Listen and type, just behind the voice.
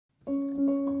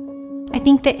I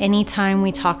think that anytime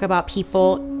we talk about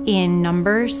people in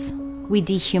numbers, we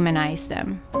dehumanize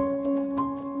them.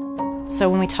 So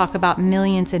when we talk about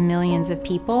millions and millions of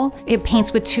people, it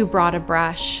paints with too broad a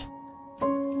brush.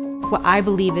 What I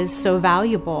believe is so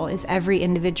valuable is every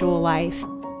individual life.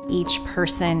 Each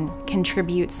person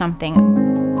contributes something.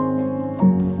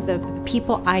 The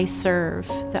people I serve,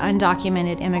 the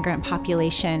undocumented immigrant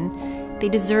population, they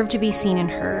deserve to be seen and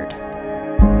heard.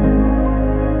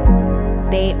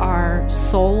 They are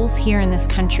souls here in this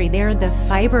country. They're the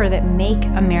fiber that make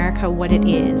America what it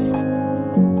is.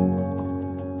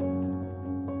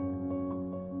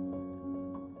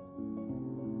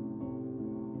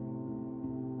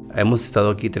 Hemos estado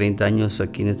aquí 30 años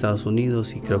aquí en Estados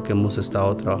Unidos y creo que hemos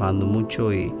estado trabajando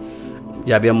mucho y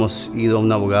ya habíamos ido a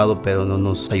un abogado, pero no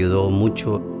nos ayudó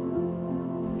mucho.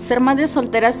 Ser madre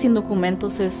soltera sin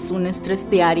documentos es un estrés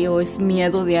diario, es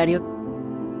miedo diario.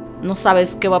 No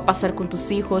sabes qué va a pasar con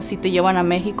tus hijos, si te llevan a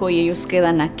México y ellos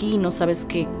quedan aquí, no sabes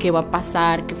qué va a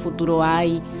pasar, qué futuro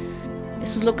hay.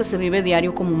 Eso es lo que se vive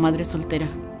diario como madre soltera.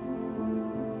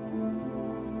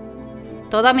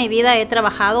 Toda mi vida he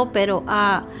trabajado, pero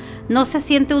no se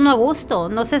siente uno a gusto,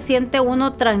 no se siente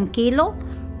uno tranquilo.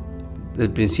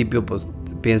 Al principio pues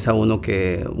piensa uno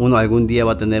que uno algún día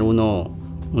va a tener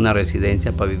una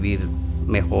residencia para vivir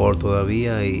mejor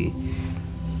todavía y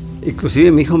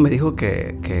inclusive mi hijo me dijo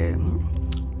que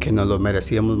nos lo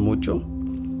merecíamos mucho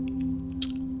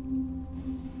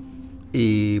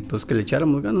y pues que le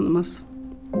echáramos ganas nomás.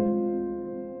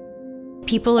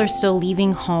 People are still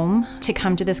leaving home to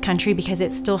come to this country because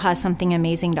it still has something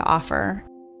amazing to offer.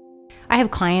 I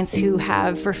have clients who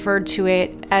have referred to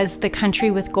it as the country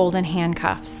with golden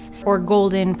handcuffs or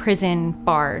golden prison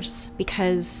bars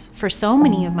because for so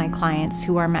many of my clients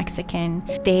who are Mexican,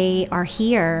 they are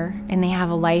here and they have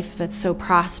a life that's so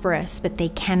prosperous, but they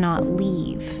cannot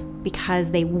leave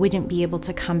because they wouldn't be able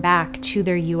to come back to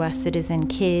their US citizen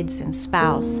kids and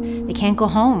spouse. They can't go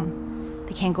home.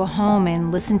 They can't go home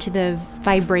and listen to the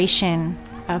vibration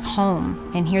of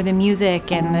home and hear the music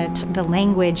and the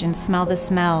language and smell the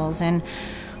smells and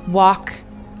walk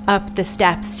up the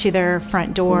steps to their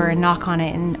front door and knock on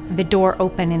it and the door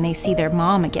open and they see their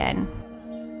mom again.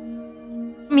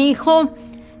 Mi hijo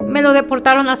me lo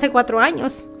deportaron hace 4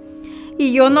 años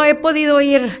y yo no he podido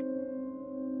ir.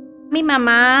 Mi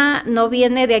mamá no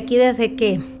viene de aquí desde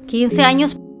que 15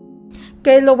 años.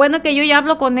 Que lo bueno es que yo ya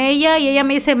hablo con ella y ella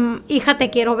me dice, hija,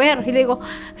 te quiero ver. Y le digo,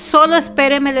 solo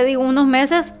espéreme, le digo, unos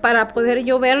meses para poder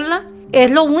yo verla. Es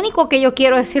lo único que yo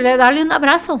quiero decirle, darle un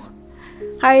abrazo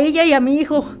a ella y a mi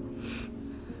hijo.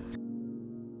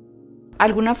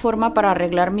 Alguna forma para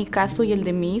arreglar mi caso y el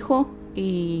de mi hijo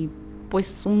y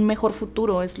pues un mejor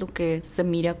futuro es lo que se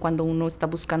mira cuando uno está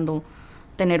buscando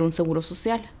tener un seguro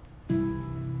social.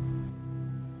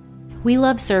 We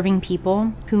love serving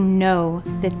people who know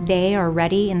that they are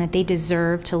ready and that they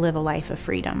deserve to live a life of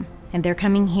freedom. And they're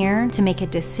coming here to make a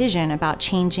decision about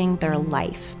changing their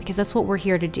life, because that's what we're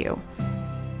here to do.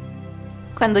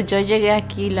 Cuando yo llegué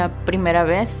aquí la primera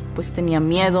vez, pues tenía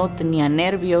miedo, tenía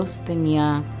nervios,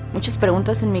 tenía muchas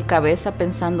preguntas en mi cabeza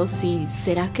pensando si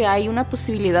 ¿será que hay una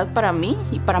posibilidad para mí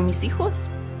y para mis hijos?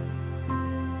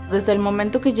 Desde el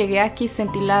momento que llegué aquí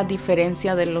sentí la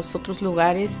diferencia de los otros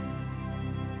lugares.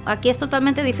 Aquí es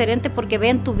totalmente diferente porque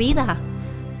ven tu vida,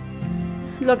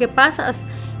 lo que pasas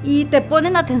y te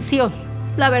ponen atención,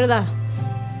 la verdad.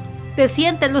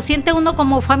 Lo siente uno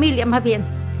como familia más bien,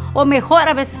 o mejor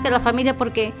a veces que la familia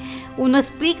porque uno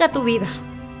explica tu vida.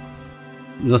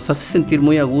 Nos hace sentir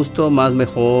muy a gusto, más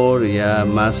mejor, ya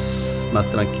más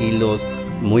tranquilos,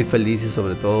 muy felices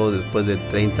sobre todo después de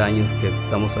 30 años que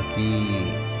estamos aquí.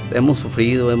 Hemos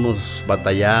sufrido, hemos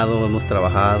batallado, hemos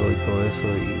trabajado y todo eso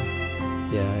y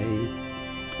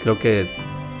creo que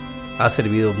ha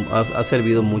servido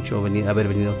mucho haber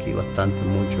venido aquí, bastante,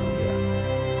 mucho.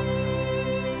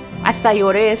 Hasta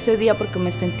lloré ese día porque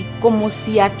me sentí como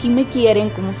si aquí me quieren,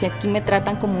 como si aquí me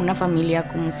tratan como una familia,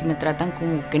 como si me tratan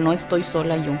como que no estoy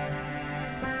sola yo.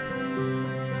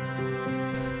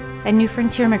 At New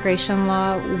Frontier Immigration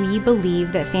Law, we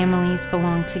believe that families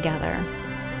belong together.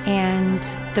 And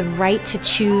the right to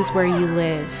choose where you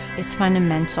live is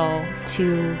fundamental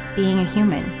to being a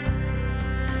human.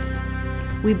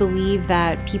 We believe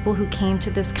that people who came to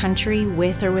this country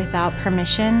with or without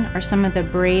permission are some of the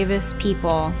bravest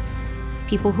people.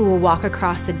 People who will walk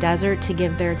across the desert to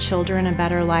give their children a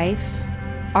better life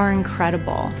are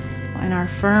incredible. And our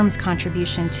firm's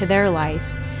contribution to their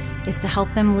life is to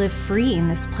help them live free in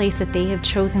this place that they have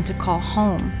chosen to call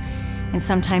home. And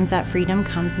sometimes that freedom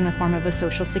comes in the form of a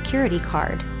Social Security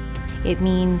card. It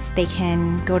means they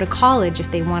can go to college if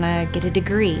they want to get a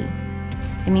degree.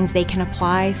 It means they can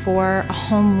apply for a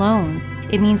home loan.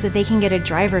 It means that they can get a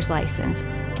driver's license.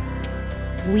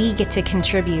 We get to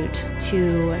contribute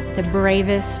to the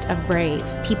bravest of brave,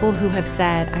 people who have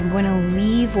said, I'm going to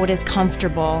leave what is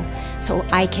comfortable so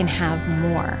I can have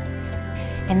more.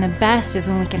 And the best is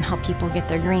when we can help people get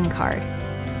their green card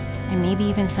and maybe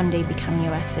even someday become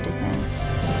US citizens.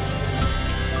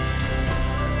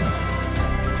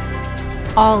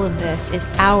 All of this is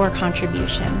our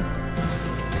contribution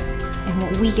and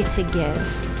what we get to give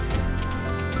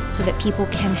so that people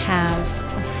can have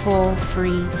a full,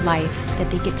 free life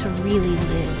that they get to really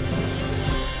live.